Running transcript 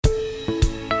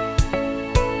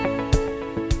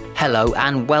Hello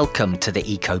and welcome to the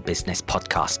Eco Business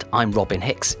Podcast. I'm Robin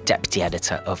Hicks, Deputy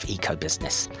Editor of Eco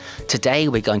Business. Today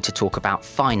we're going to talk about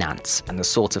finance and the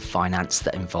sort of finance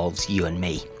that involves you and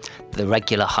me, the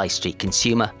regular high street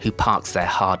consumer who parks their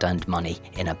hard-earned money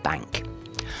in a bank.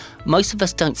 Most of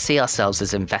us don't see ourselves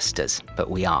as investors, but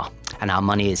we are, and our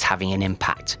money is having an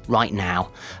impact right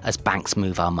now as banks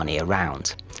move our money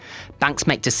around. Banks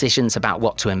make decisions about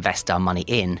what to invest our money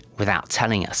in without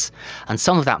telling us, and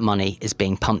some of that money is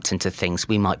being pumped into things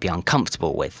we might be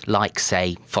uncomfortable with, like,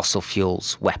 say, fossil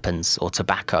fuels, weapons, or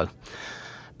tobacco.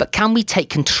 But can we take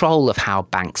control of how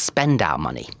banks spend our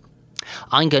money?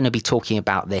 I'm going to be talking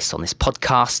about this on this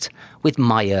podcast with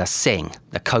Mayur Singh,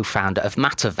 the co-founder of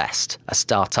Mattervest, a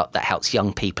startup that helps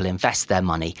young people invest their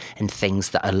money in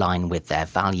things that align with their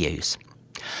values.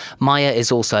 Mayur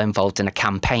is also involved in a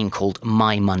campaign called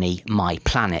My Money, My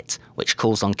Planet, which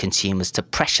calls on consumers to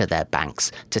pressure their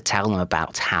banks to tell them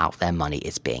about how their money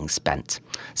is being spent.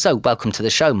 So, welcome to the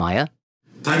show, Mayur.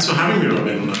 Thanks for having me,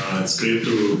 Robin. It's great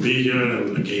to be here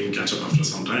and again catch up after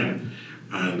some time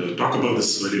and talk about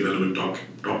this very relevant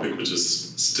topic, which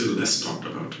is still less talked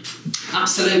about.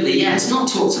 Absolutely, yeah. It's not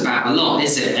talked about a lot,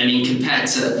 is it? I mean, compared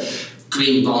to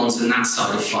green bonds and that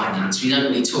side of finance, we don't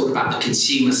really talk about the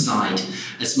consumer side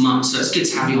as much, so it's good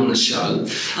to have you on the show.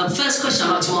 First question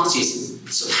I'd like to ask you is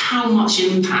sort of how much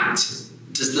impact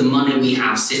does the money we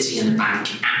have sitting in a bank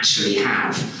actually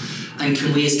have? And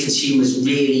can we as consumers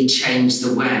really change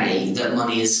the way that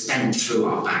money is spent through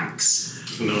our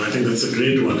banks? No, I think that's a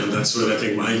great one, and that's where I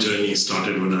think my journey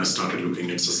started when I started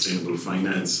looking at sustainable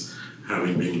finance,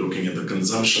 having been looking at the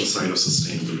consumption side of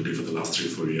sustainability for the last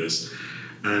 3-4 years.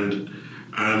 And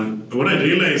what I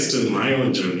realized in my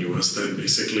own journey was that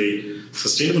basically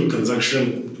sustainable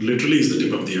consumption literally is the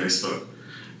tip of the iceberg.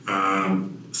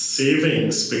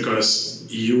 Savings, because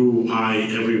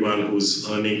everyone who's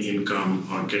earning income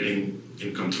or getting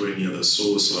income through any other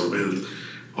source or wealth,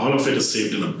 all of it is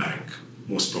saved in a bank,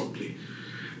 most probably.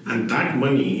 And that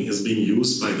money is being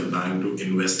used by the bank to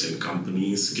invest in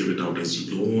companies, give it out as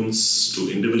loans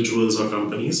to individuals or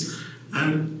companies,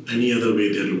 and any other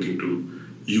way they're looking to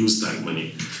use that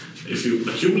money. If you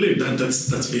accumulate that,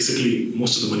 that's basically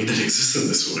most of the money that exists in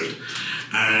this world.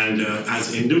 And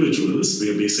as individuals, we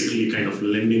are basically kind of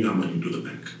lending our money to the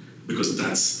bank because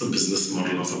that's the business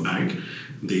model of a bank.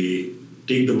 They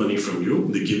take the money from you,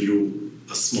 they give you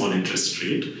a small interest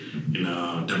rate in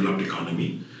a developed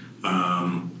economy,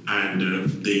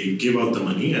 and they give out the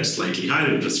money at slightly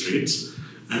higher interest rates,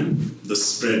 and the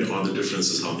spread or the difference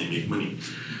is how they make money.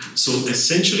 So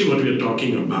essentially what we are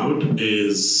talking about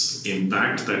is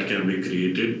impact that can be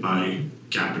created by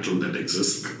capital that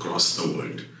exists across the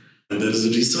world. And there is a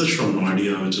research from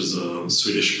Nordea, which is a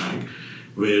Swedish bank,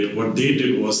 where what they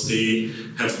did was they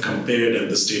have compared, and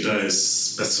this data is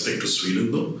specific to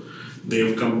Sweden though, they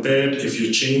have compared if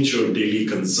you change your daily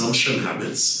consumption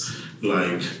habits,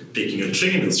 like taking a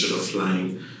train instead of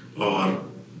flying, or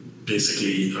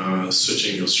basically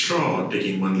switching your straw or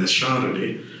taking one less shower a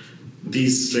day,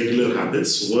 these regular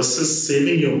habits versus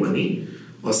saving your money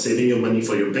or saving your money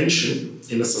for your pension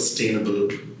in a sustainable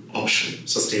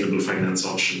finance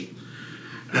option.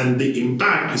 And the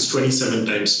impact is 27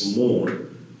 times more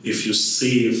if you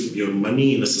save your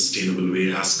money in a sustainable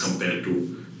way as compared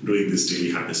to doing these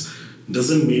daily habits.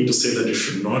 Doesn't mean to say that you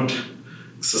should not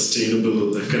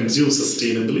consume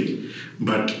sustainably,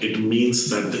 but it means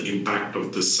that the impact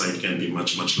of this side can be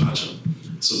much, much larger.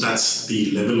 So that's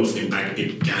the level of impact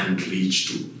it can reach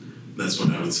to. That's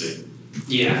what I would say.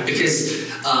 Yeah, because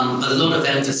a lot of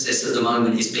emphasis at the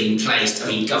moment is being placed. I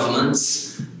mean,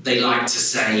 governments, they like to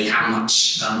say how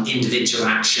much individual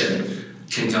action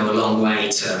can go a long way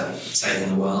to saving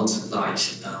the world, like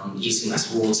using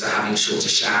less water, having a shorter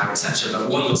shower, etc. But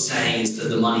what you're saying is that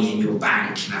the money in your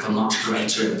bank can have a much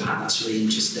greater impact. That's really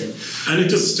interesting. And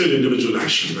it is still individual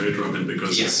action, right, Robin?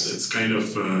 Because it's kind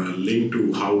of linked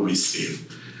to how we save.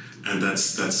 And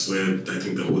that's where I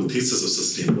think the whole thesis of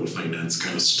sustainable finance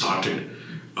kind of started.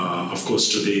 Of course,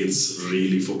 today it's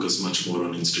really focused much more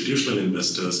on institutional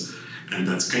investors, and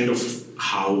that's kind of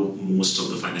how most of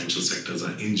the financial sectors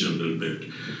are in general built.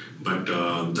 But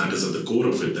that is at the core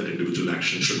of it, that individual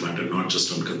action should matter not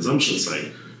just on consumption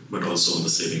side, but also on the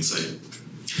saving side.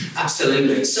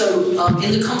 Absolutely. So,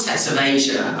 in the context of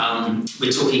Asia,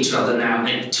 we're talking to each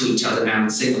other now in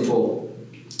Singapore.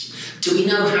 Do we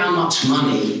know how much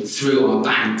money through our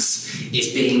banks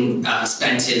is being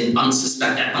spent in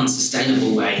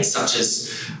unsustainable ways, such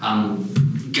as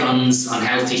guns,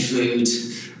 unhealthy food,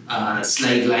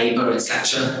 slave labour,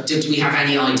 etc.? Do we have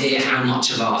any idea how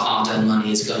much of our hard-earned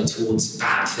money is going towards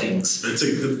bad things?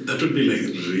 That would be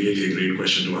like really a great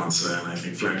question to answer, and I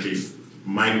think flatly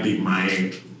might be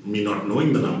me not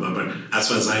knowing the number, but as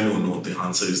far as I know, no, the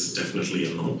answer is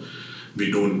definitely a no.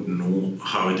 We don't know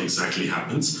how it exactly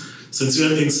happens. Since we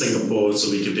are in Singapore,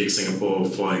 so we can take Singapore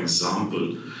for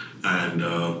example, and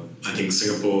I think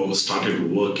Singapore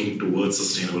started working towards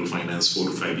sustainable finance 4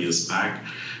 to 5 years back,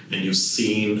 and you've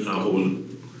seen a whole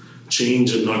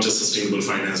change in not just sustainable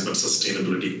finance, but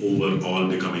sustainability overall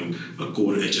becoming a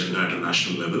core agenda at a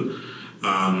national level.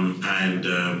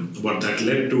 What that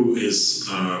led to is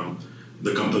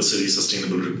the compulsory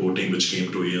sustainable reporting, which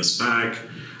came 2 years back,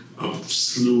 a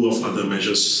slew of other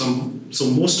measures. So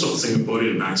most of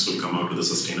Singaporean banks will come out with a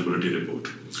sustainability report.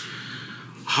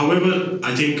 However,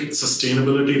 I think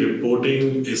sustainability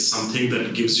reporting is something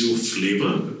that gives you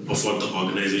flavor of what the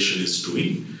organization is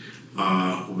doing,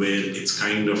 where it's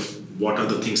kind of what are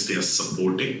the things they are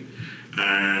supporting,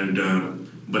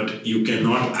 but you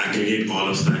cannot aggregate all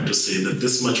of that to say that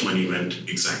this much money went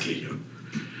exactly here.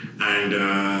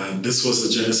 And this was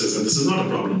the genesis, and this is not a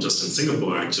problem just in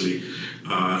Singapore actually.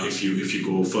 If you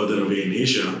go further away in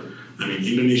Asia, I mean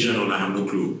Indonesia and all, I have no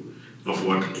clue of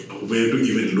where to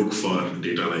even look for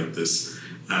data like this.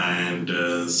 And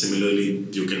similarly,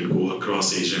 you can go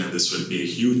across Asia, and this would be a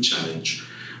huge challenge.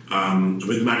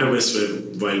 With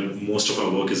MatterWest, while most of our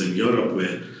work is in Europe,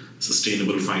 where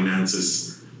sustainable finance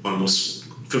is almost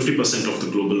 50% of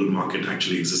the global market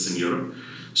actually exists in Europe.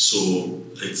 So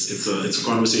it's a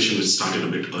conversation which started a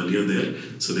bit earlier there.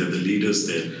 So they're the leaders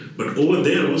there. But over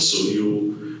there also,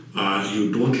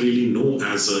 you don't really know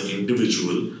as an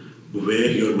individual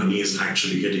where your money is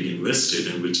actually getting invested,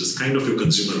 and which is kind of your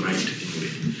consumer right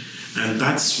anyway. And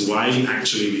that's why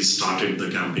actually we started the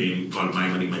campaign called My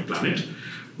Money, My Planet,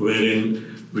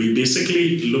 wherein we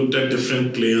basically looked at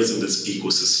different players in this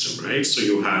ecosystem, right? So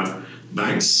you have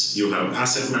banks, you have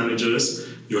asset managers,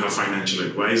 you have financial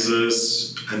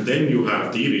advisors, and then you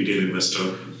have the retail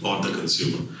investor or the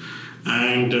consumer.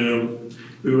 And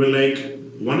we were like,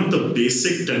 one of the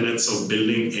basic tenets of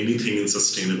building anything in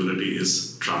sustainability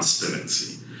is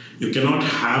transparency. You cannot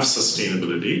have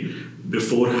sustainability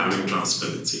before having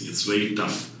transparency. It's very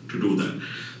tough to do that.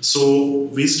 So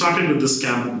we started with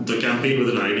the campaign with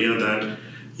an idea that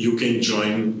you can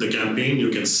join the campaign, you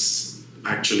can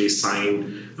actually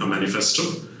sign a manifesto.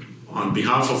 On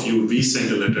behalf of you, we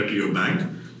send a letter to your bank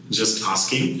just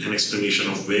asking an explanation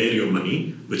of where your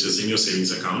money, which is in your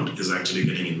savings account, is actually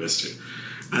getting invested.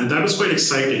 And that was quite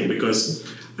exciting because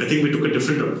I think we took a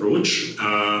different approach,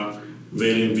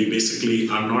 wherein we basically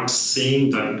are not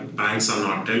saying that banks are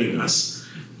not telling us.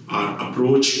 Our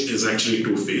approach is actually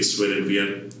two-faced, wherein we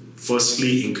are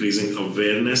firstly increasing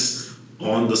awareness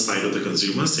on the side of the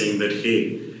consumer, saying that,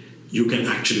 hey, you can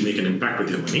actually make an impact with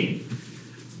your money.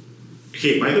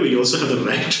 Hey, by the way, you also have the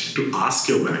right to ask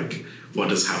your bank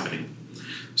what is happening.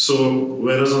 So,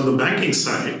 whereas on the banking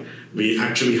side, we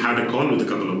actually had a call with a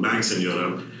couple of banks in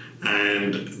Europe,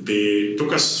 and they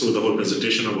took us through the whole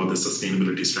presentation of what the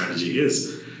sustainability strategy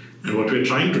is. And what we're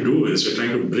trying to do is we're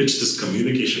trying to bridge this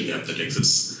communication gap that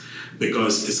exists,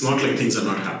 because it's not like things are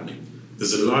not happening.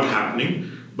 There's a lot happening,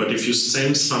 but if you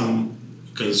send some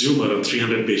consumer a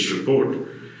 300-page report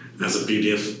as a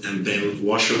PDF and then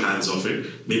wash your hands of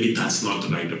it, maybe that's not the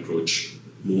right approach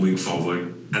moving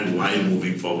forward, and while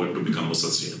moving forward to become more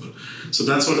sustainable. So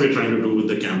that's what we're trying to do with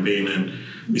the campaign. And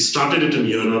we started it in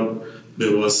Europe.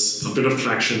 There was a bit of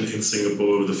traction in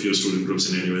Singapore with a few student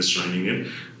groups in NUS joining it,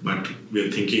 but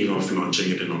we're thinking of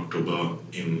launching it in October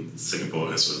in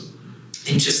Singapore as well.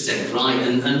 Interesting, right.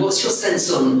 And what's your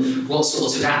sense on what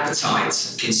sort of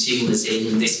appetite consumers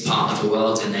in this part of the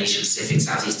world, in Asia Pacific,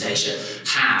 Southeast Asia,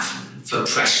 have for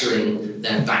pressuring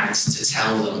their banks to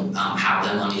tell them how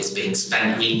their money is being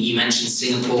spent? I mean, you mentioned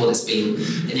Singapore. There's been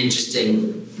an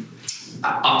interesting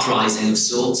uprising of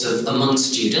sorts among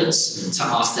students to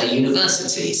ask their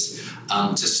universities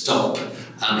to stop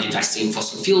investing in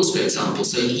fossil fuels, for example.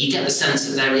 So you get the sense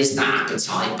that there is that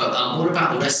appetite. But what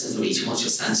about the rest of the region? What's your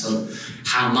sense on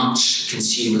how much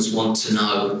consumers want to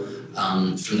know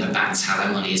from their banks how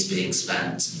their money is being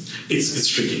spent? It's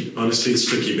tricky. Honestly, it's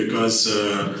tricky because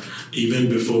even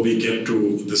before we get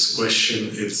to this question,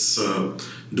 it's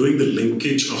doing the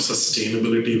linkage of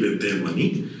sustainability with their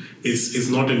money. It's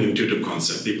not an intuitive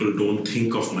concept. People don't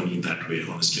think of money that way,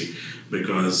 honestly,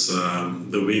 because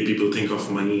the way people think of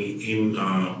money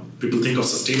people think of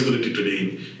sustainability today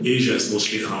in Asia is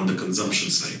mostly around the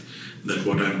consumption side. That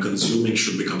what I'm consuming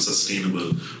should become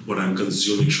sustainable. What I'm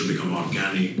consuming should become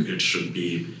organic. It should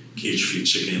be cage-free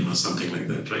chicken or something like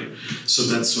that, right? So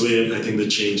that's where I think the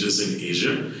change is in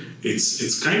Asia.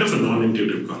 It's kind of a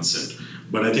non-intuitive concept,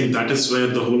 but I think that is where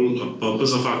the whole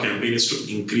purpose of our campaign is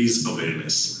to increase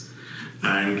awareness.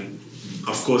 And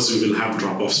Of course, we will have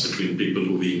drop-offs between people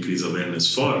who we increase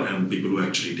awareness for and people who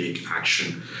actually take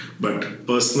action. But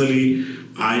personally,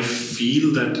 I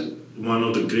feel that one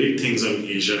of the great things on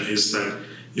Asia is that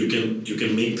you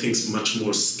can make things much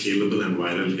more scalable and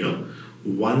viral here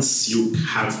once you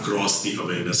have crossed the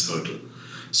awareness hurdle.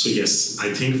 So yes,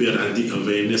 I think we are at the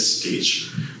awareness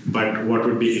stage. But what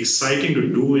would be exciting to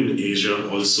do in Asia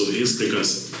also is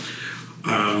because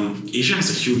Asia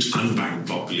has a huge unbanked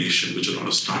population, which a lot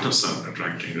of startups are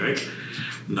attracting, right?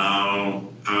 Now,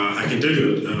 I can tell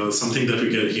you something that we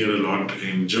get here a lot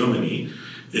in Germany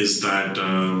is that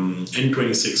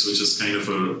N26, which is kind of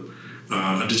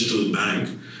a digital bank,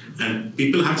 and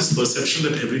people have this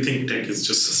perception that everything tech is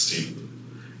just sustainable.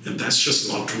 And that's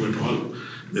just not true at all.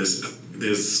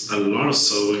 There's a lot of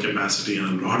server capacity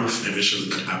and a lot of emissions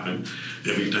that happen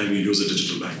every time you use a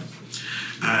digital bank.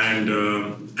 And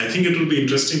I think it will be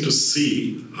interesting to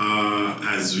see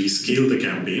as we scale the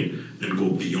campaign and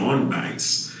go beyond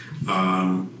banks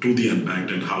to the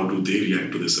unbanked and how do they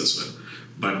react to this as well.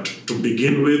 But to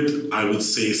begin with, I would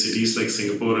say cities like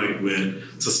Singapore, where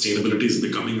sustainability is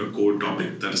becoming a core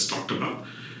topic that is talked about,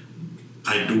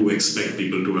 I do expect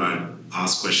people to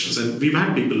ask questions. And we've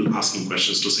had people asking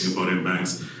questions to Singaporean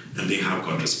banks, and they have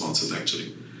got responses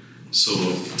actually. So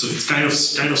it's kind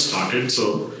of started.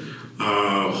 So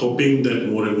hoping that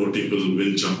more and more people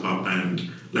will jump up.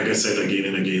 And like I said again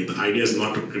and again, the idea is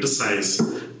not to criticize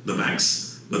the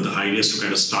banks, but the idea is to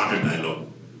kind of start a dialogue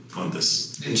on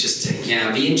this. Interesting. Yeah,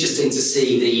 it'd be interesting to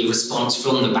see the response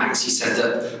from the banks. You said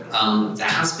that there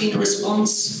has been a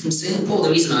response from Singapore. The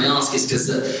reason I ask is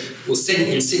because,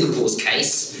 in Singapore's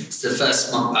case, it's the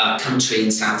first country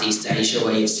in Southeast Asia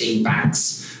where you've seen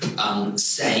banks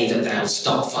say that they'll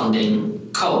stop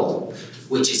funding coal,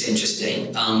 which is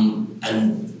interesting.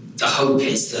 And the hope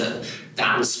is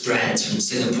that will spread from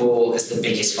Singapore as the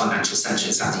biggest financial centre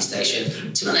in Southeast Asia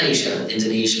to Malaysia,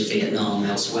 Indonesia, Vietnam,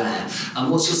 elsewhere.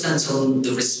 What's your sense on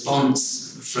the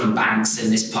response from banks in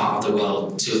this part of the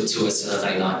world to a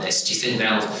survey like this? Do you think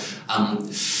they'll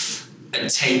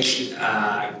take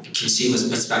consumers'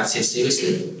 perspective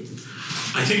seriously?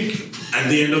 I think at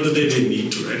the end of the day they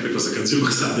need to, right? Because the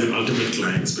consumers are their ultimate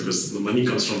clients because the money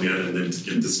comes from here and then it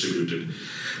gets distributed.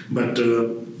 But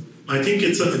I think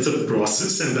it's a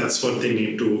process, and that's what they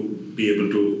need to be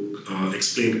able to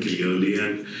explain clearly.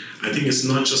 And I think it's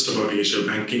not just about Asia.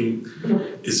 Banking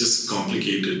is just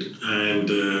complicated, and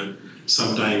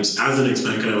sometimes, as an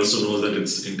ex-banker, I also know that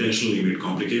it's intentionally made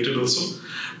complicated also.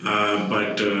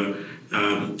 But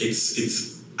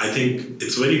I think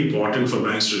it's very important for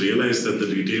banks to realize that the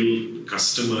retail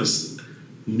customers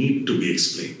need to be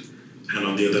explained, and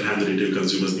on the other hand, the retail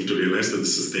consumers need to realize that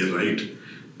this is their right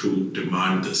to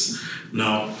demand this.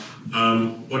 Now,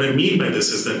 what I mean by this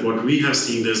is that what we have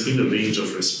seen, there's been a range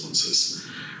of responses.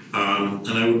 And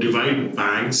I would divide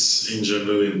banks in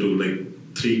general into like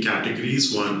 3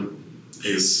 categories. One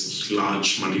is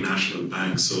large multinational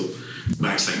banks, so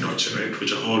banks like Deutsche, right,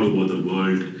 which are all over the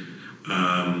world,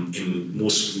 in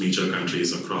most major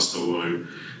countries across the world.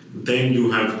 Then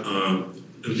you have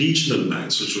regional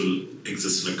banks, which will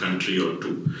exist in a country or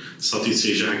two. Southeast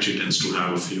Asia actually tends to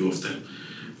have a few of them.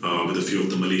 With a few of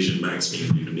the Malaysian banks being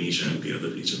in Indonesia and the other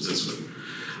regions as well.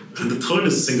 And the third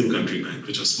is a single country bank,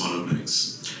 which are smaller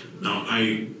banks. Now,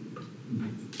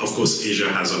 of course, Asia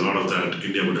has a lot of that.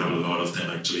 India would have a lot of them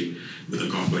actually with a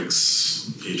complex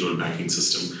age-old banking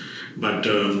system. But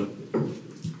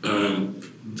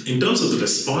in terms of the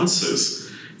responses,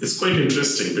 it's quite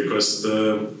interesting because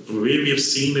the way we have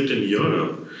seen it in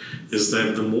Europe is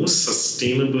that the most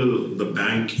sustainable the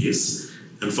bank is.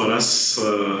 And for us,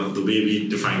 the way we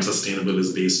define sustainable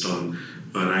is based on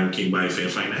a ranking by Fair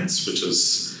Finance, which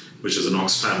is an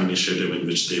Oxfam initiative in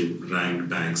which they rank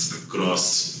banks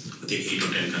across, I think, 8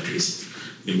 or 10 countries,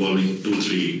 involving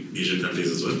 2-3 Asian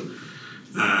countries as well.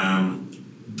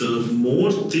 The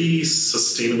more the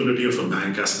sustainability of a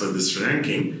bank as per this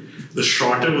ranking, the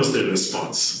shorter was their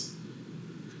response.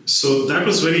 So that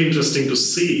was very interesting to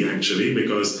see, actually,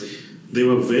 because they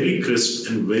were very crisp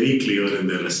and very clear in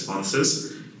their responses.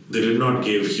 They did not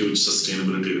give huge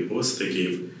sustainability reports. They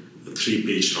gave a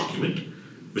 3-page document,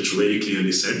 which very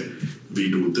clearly said, we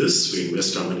do this, we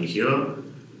invest our money here,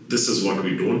 this is what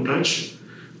we don't touch,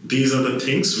 these are the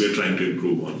things we're trying to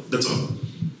improve on. That's all.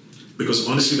 Because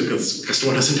honestly, the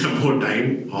customer doesn't have more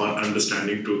time or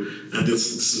understanding and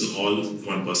this is all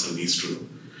one person needs to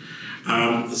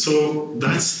know. So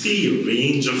that's the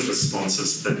range of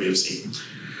responses that we have seen.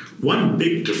 One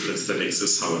big difference that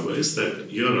exists, however, is that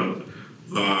Europe,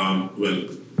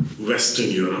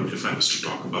 Western Europe, if I was to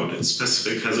talk about it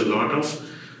specific, has a lot of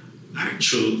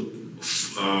actual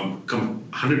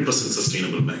 100%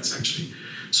 sustainable banks actually.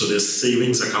 So their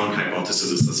savings account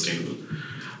hypothesis is sustainable.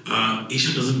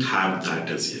 Asia doesn't have that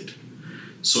as yet.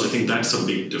 So I think that's a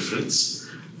big difference.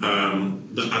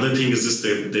 The other thing is this,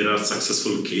 that there are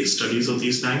successful case studies of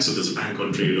these banks. So there's a bank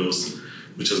called Triodos,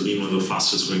 which has been one of the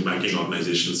fastest growing banking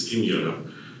organizations in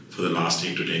Europe for the last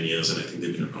 8 to 10 years, and I think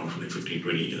they've been around for like 15,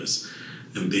 20 years.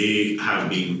 And they have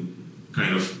been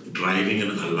kind of driving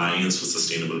an alliance for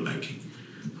sustainable banking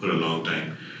for a long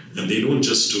time. And they don't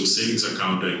just do savings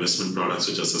account or investment products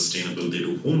which are sustainable, they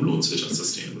do home loans which are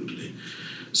sustainable today.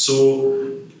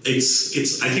 So I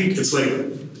think it's like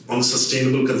on the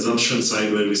sustainable consumption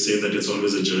side where we say that it's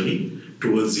always a journey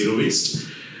towards zero waste.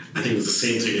 I think it's the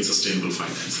same thing in sustainable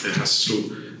finance.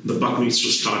 The buck needs to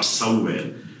start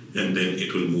somewhere and then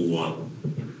it will move on.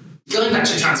 Going back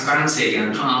to transparency again,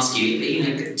 I'm trying to ask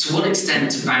you, to what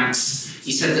extent do banks,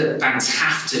 you said that banks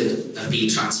have to be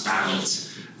transparent,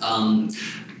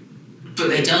 but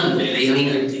they don't really. I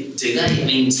mean, do they? I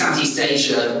mean, Southeast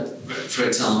Asia, for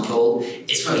example,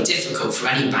 it's very difficult for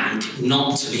any bank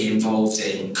not to be involved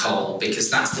in coal because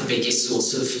that's the biggest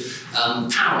source of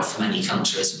power for many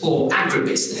countries, or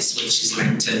agribusiness, which is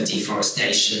linked to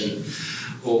deforestation,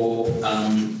 or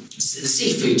the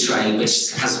seafood trade,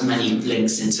 which has many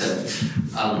links into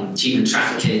human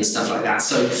trafficking and stuff like that.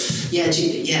 So,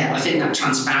 I think that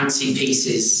transparency piece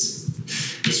is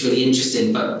really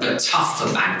interesting, but tough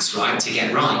for banks, right, to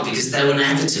get right, because they'll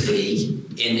inevitably,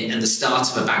 in the start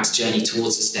of a bank's journey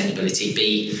towards sustainability,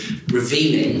 be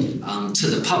revealing to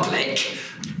the public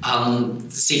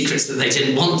secrets that they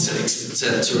didn't want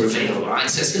to reveal, right?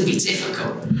 So it's going to be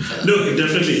difficult. No, it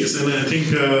definitely is. And I think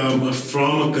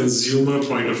from a consumer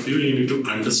point of view, you need to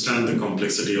understand the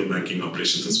complexity of banking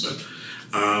operations as well.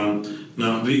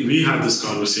 Now, we had this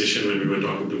conversation when we were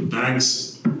talking to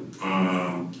banks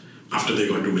after they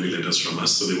got too many letters from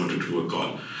us, so they wanted to do a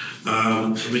call,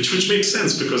 which makes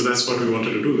sense because that's what we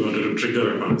wanted to do. We wanted to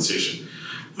trigger a conversation.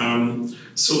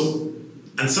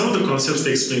 And some of the concepts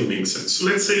they explain make sense. So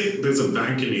let's say there's a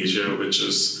bank in Asia which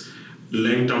has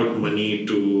lent out money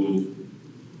to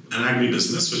an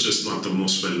agribusiness, which is not the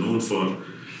most well known for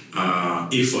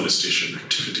afforestation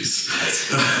activities.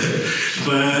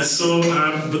 But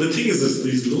the thing is this,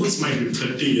 these loans might be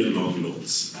 30-year long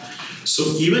loans. So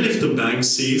even if when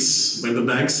the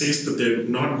bank says that they're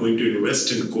not going to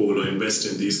invest in coal or invest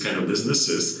in these kind of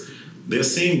businesses, they're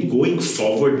saying going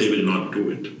forward they will not do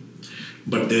it.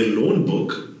 But their loan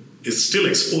book is still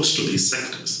exposed to these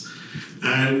sectors.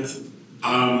 And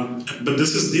but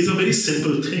these are very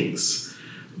simple things.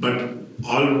 But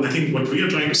I think what we are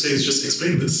trying to say is just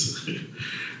explain this.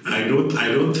 I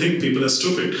don't think people are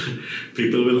stupid.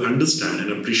 People will understand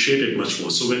and appreciate it much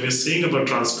more. So when we're saying about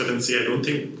transparency, I don't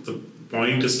think the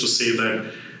point is to say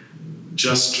that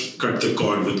just cut the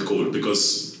cord with coal,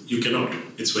 because you cannot.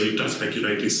 It's very tough, like you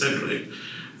rightly said, right?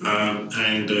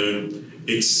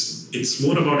 It's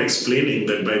more about explaining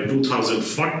that by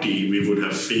 2040 we would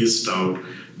have phased out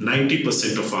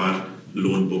 90% of our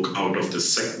loan book out of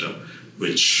this sector,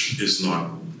 which is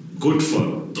not good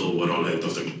for the overall health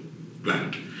of the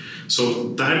planet.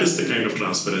 So that is the kind of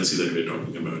transparency that we're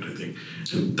talking about, I think.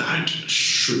 And that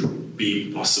should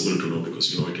be possible to know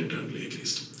because you know it internally at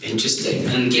least. Interesting.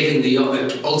 And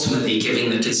ultimately giving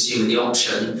the consumer the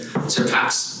option to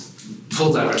perhaps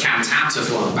pull their account out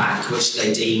of one bank which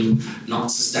they deem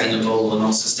not sustainable or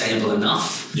not sustainable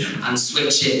enough, and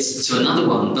switch it to another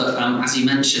one. But as you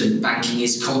mentioned, banking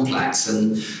is complex,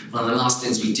 and one of the last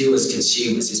things we do as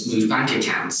consumers is move bank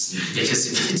accounts because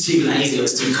if it's too lazy or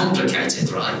it's too complicated,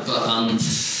 right? But I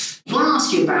want to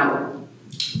ask you about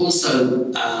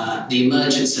also the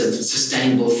emergence of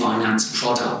sustainable finance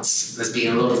products. There's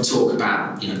been a lot of talk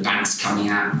about banks coming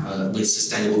out with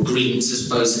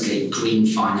supposedly green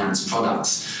finance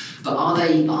products. But are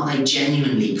they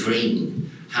genuinely green?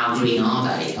 How green are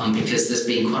they? Because there's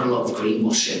been quite a lot of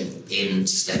greenwashing in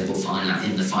sustainable finance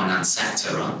in the finance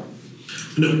sector, right?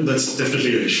 No, that's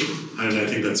definitely an issue, and I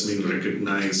think that's been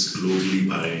recognized globally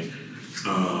by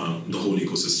the whole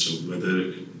ecosystem,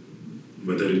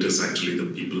 whether it is actually the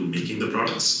people making the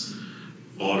products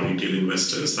or retail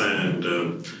investors. And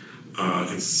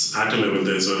it's at a level,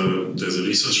 there's a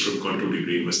research group called 2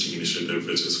 Degree Investing Initiative,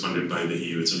 which is funded by the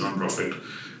EU. It's a non-profit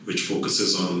which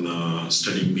focuses on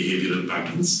studying behavioral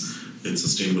patterns in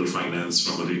sustainable finance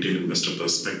from a retail investor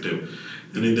perspective.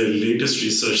 And in their latest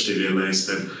research, they realized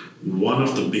that one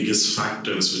of the biggest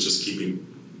factors which is keeping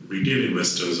retail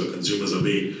investors or consumers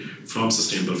away from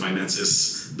sustainable finance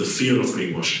is the fear of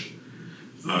greenwashing.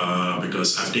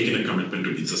 Because I've taken a commitment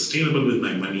to be sustainable with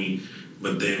my money,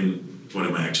 but then what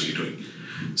am I actually doing?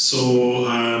 So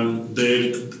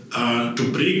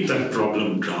to break that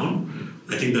problem down,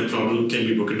 I think that problem can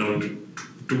be broken down to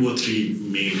two or three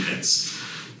main heads.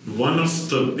 One of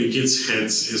the biggest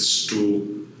heads is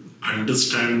to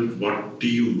understand what do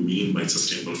you mean by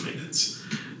sustainable finance.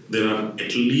 There are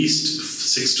at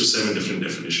least 6 to 7 different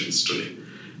definitions today,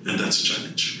 and that's a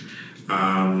challenge.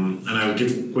 And I'll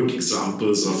give quick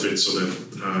examples of it so that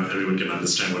everyone can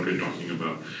understand what we're talking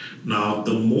about. Now,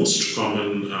 the most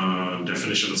common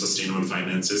definition of sustainable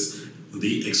finance is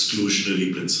the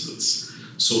exclusionary principles.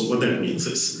 So what that means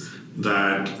is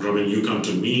that, Robin, you come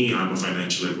to me, I'm a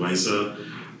financial advisor,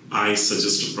 I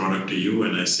suggest a product to you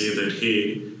and I say that,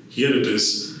 hey, here it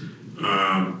is,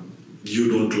 you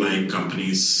don't like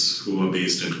companies who are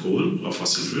based in coal or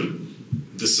fossil fuel.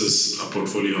 This is a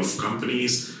portfolio of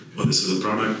companies, or this is a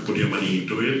product, put your money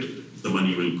into it, the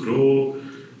money will grow,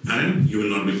 and you will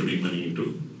not be putting money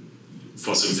into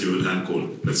fossil fuel and coal,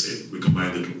 let's say, we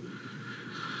combine the two.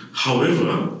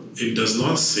 However, it does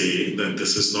not say that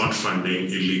this is not funding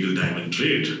illegal diamond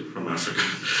trade from Africa.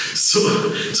 So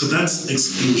that's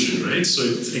exclusion, right? So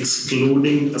it's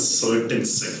excluding a certain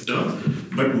sector,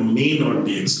 but may not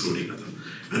be excluding other.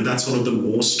 And that's one of the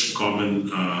most common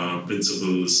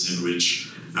principles in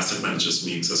which asset managers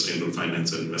make sustainable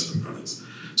finance and investment products.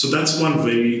 So that's one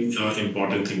very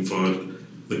important thing for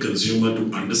the consumer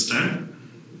to understand,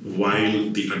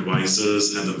 while the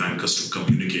advisors and the bankers to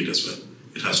communicate as well.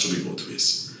 It has to be both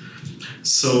ways.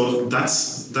 So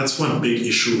that's one big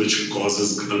issue which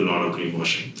causes a lot of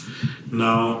greenwashing.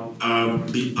 Now,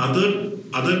 the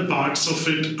other parts of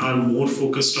it are more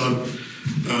focused on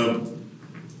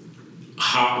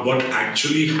what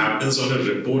actually happens on a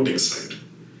reporting side.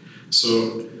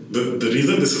 So the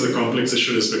reason this is a complex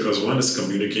issue is because one is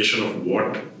communication of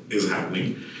what is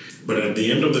happening, but at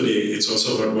the end of the day, it's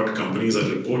also about what companies are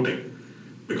reporting.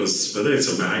 Because whether it's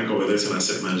a bank or whether it's an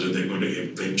asset manager, they're going to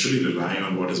eventually rely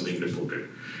on what is being reported.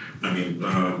 I mean,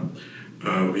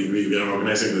 we are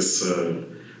organizing this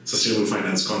sustainable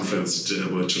finance conference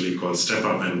virtually called Step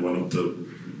Up, and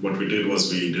what we did was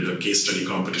we did a case study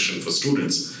competition for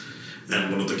students,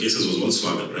 and one of the cases was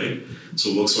Volkswagen, right? So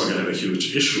Volkswagen had a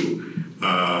huge issue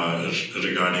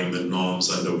regarding the norms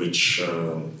under which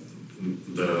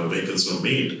the vehicles were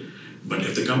made. But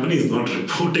if the company is not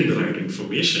reporting the right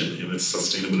information in its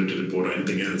sustainability report or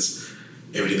anything else,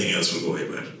 everything else will go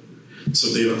haywire. So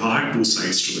there are two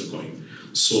sides to the coin.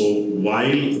 So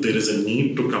while there is a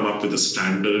need to come up with a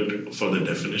standard for the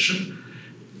definition,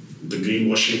 the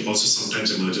greenwashing also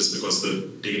sometimes emerges because the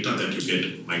data that you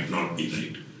get might not be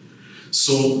right.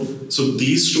 So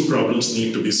these two problems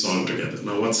need to be solved together.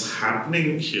 Now what's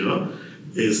happening here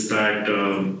is that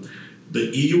the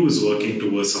EU is working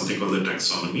towards something called the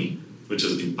taxonomy, which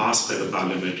has been passed by the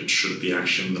parliament. It should be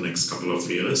actioned in the next couple of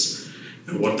years.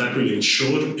 And what that will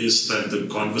ensure is that the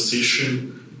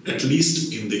conversation, at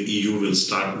least in the EU, will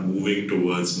start moving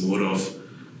towards more of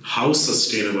how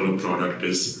sustainable a product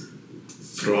is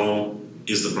from,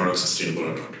 is the product sustainable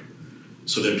or not?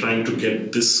 So they're trying to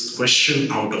get this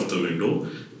question out of the window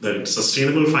that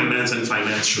sustainable finance and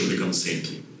finance should become the same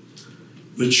thing,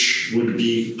 which would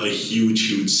be a huge,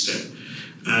 huge step.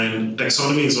 And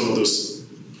taxonomy is one of those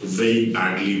very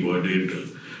badly worded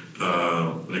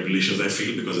regulations, I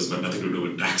feel, because it's got nothing to do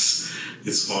with tax.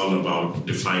 It's all about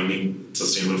defining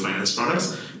sustainable finance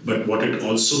products. But what it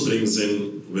also brings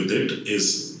in with it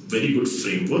is very good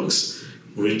frameworks,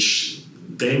 which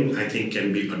then I think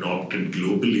can be adopted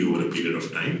globally over a period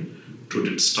of time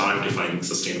to start defining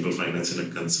sustainable finance in a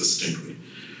consistent way.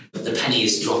 The penny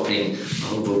is dropping,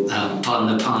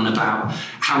 pardon the pun, about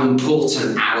how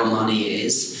important our money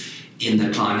is in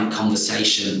the climate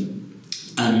conversation,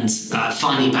 and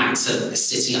finally banks are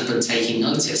sitting up and taking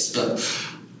notice, but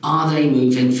are they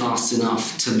moving fast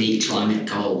enough to meet climate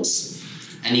goals?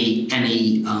 Any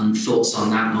thoughts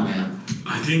on that, Moya?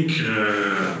 I think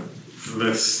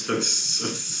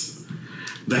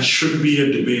that should be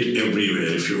a debate everywhere,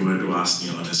 if you were to ask me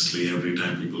honestly, every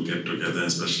time people get together,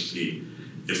 especially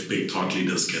if big thought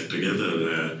leaders get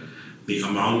together. The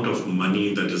amount of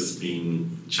money that is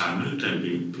being channeled and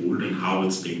being pooled and how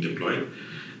it's being deployed,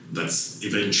 that's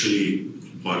eventually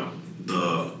what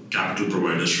the capital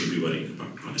providers should be worrying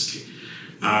about, honestly.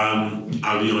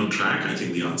 Are we on track? I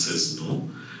think the answer is no.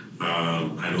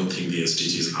 I don't think the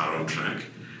SDGs are on track.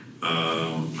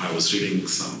 I was reading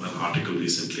an article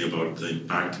recently about the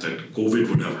impact that COVID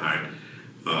would have had,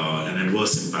 an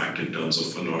adverse impact in terms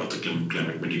of a lot of the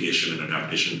climate mitigation and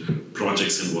adaptation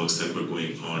projects and works that were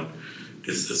going on.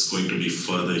 It's going to be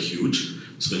further huge.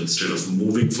 So instead of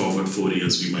moving forward 4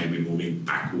 years, we might be moving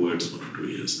backwards 1 or 2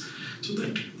 years. So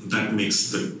that makes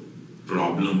the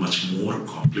problem much more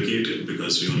complicated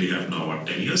because we only have now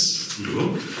 10 years to go.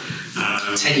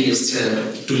 10 years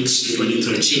to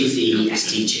achieve the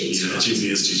SDGs. Yeah, achieve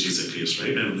the SDGs at least,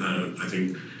 right? And I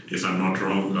think, if I'm not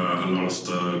wrong, a lot of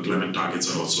the climate targets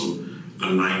are also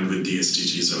aligned with the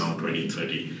SDGs around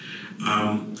 2030.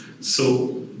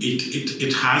 So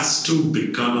it has to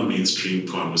become a mainstream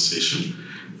conversation.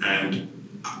 And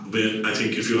where I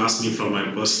think, if you ask me from my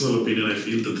personal opinion, I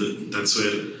feel that that's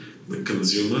where the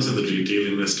consumers and the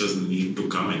retail investors need to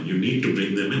come in. You need to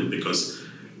bring them in, because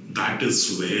that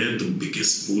is where the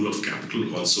biggest pool of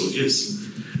capital also is.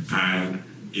 And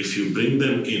if you bring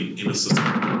them in a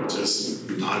society which is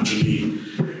largely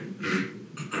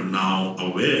now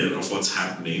aware of what's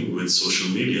happening with social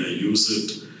media, use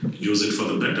it for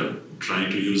the better. Try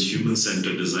to use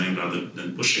human-centered design rather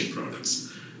than pushing products.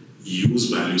 Use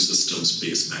value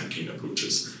systems-based banking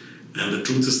approaches. And the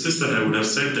truth is this, that I would have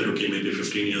said that, okay, maybe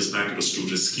 15 years back it was too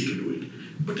risky to do it,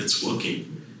 but it's working.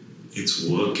 It's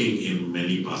working in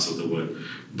many parts of the world.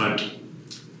 But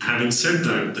having said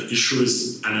that, the issue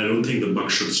is, and I don't think the buck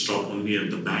should stop only at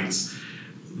the banks,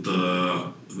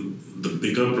 the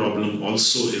bigger problem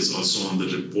is also on the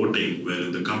reporting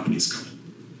wherein the companies come in,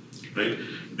 right?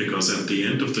 Because at the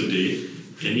end of the day,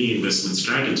 any investment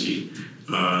strategy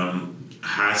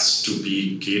has to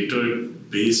be catered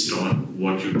based on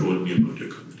what you told me about your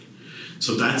company.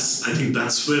 So I think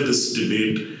that's where this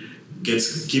debate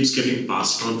keeps getting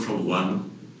passed on from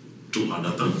one to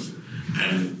another,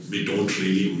 and we don't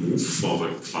really move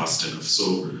forward fast enough.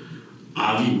 So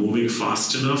are we moving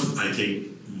fast enough? I think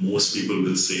most people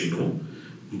will say no.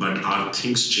 But are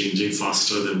things changing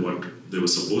faster than what they were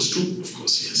supposed to? Of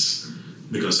course, yes.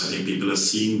 Because I think people are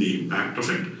seeing the impact of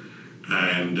it,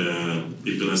 and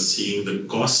people are seeing the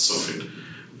costs of it.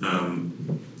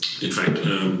 In fact,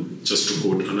 just to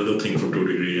quote another thing from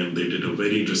 2Degree, and they did a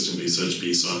very interesting research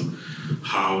piece on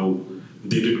how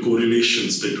they did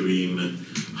correlations between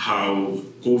how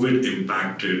COVID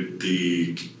impacted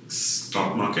the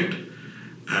stock market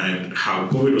and how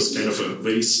COVID was kind of a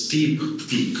very steep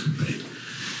peak, right?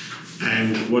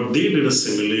 And what they did a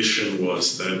simulation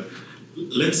was that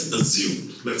let's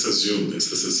assume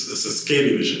this is a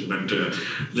scary vision, but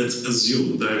let's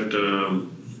assume that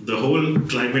the whole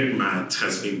climate math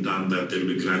has been done that there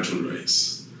will be gradual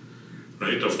rise,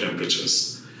 right, of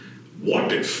temperatures.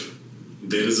 What if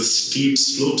there is a steep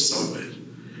slope somewhere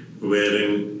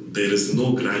wherein there is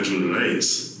no gradual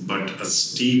rise but a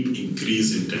steep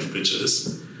increase in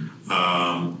temperatures,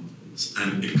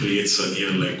 and it creates a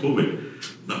year like COVID?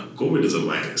 Now, COVID is a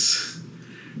virus.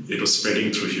 It was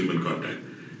spreading through human contact.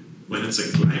 When it's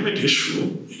a climate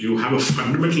issue, you have a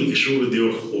fundamental issue with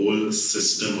your whole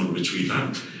system on which we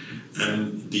run.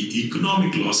 And the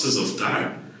economic losses of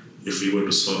that, if we were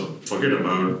to forget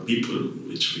about people,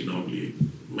 which we normally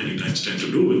many times tend to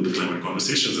do in the climate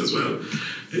conversations as well,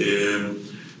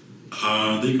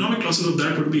 the economic losses of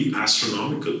that would be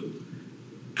astronomical.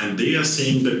 And they are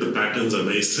saying that the patterns are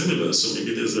very similar, so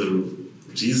maybe there's a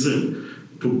reason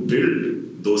to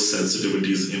build those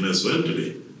sensitivities in as well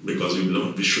today, because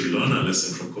we should learn our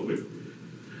lesson from COVID.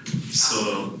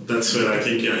 So that's where I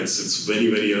think, it's very,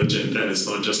 very urgent, and it's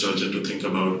not just urgent to think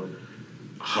about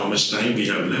how much time we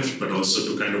have left, but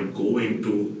also to kind of go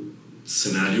into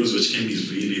scenarios which can be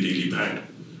really, really bad.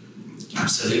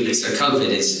 Absolutely. So COVID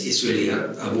is really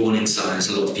a warning sign, as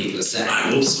a lot of people are saying. I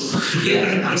hope so.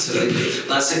 Yeah, absolutely.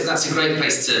 That's a great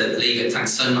place to leave it.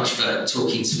 Thanks so much for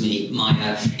talking to me,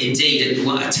 Maya. Indeed,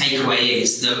 what a takeaway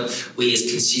is that we as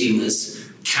consumers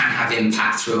can have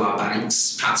impact through our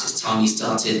banks. Perhaps it's time you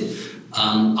started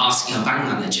asking our bank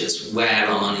managers where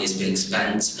our money is being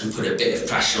spent and put a bit of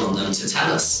pressure on them to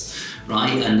tell us.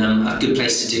 Right, and a good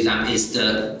place to do that is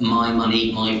the My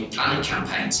Money, My Planet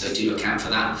campaign, so do look out for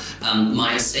that.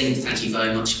 Maya Singh, thank you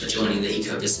very much for joining the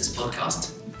Eco Business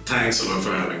Podcast. Thanks a lot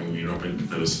for having me, Robin.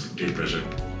 That was a great pleasure.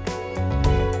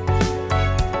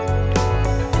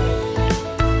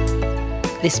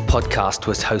 This podcast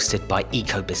was hosted by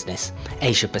Eco Business,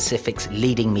 Asia Pacific's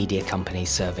leading media company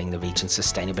serving the region's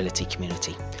sustainability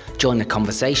community. Join the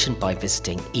conversation by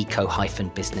visiting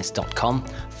eco-business.com,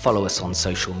 follow us on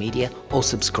social media, or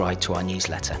subscribe to our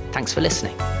newsletter. Thanks for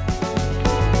listening.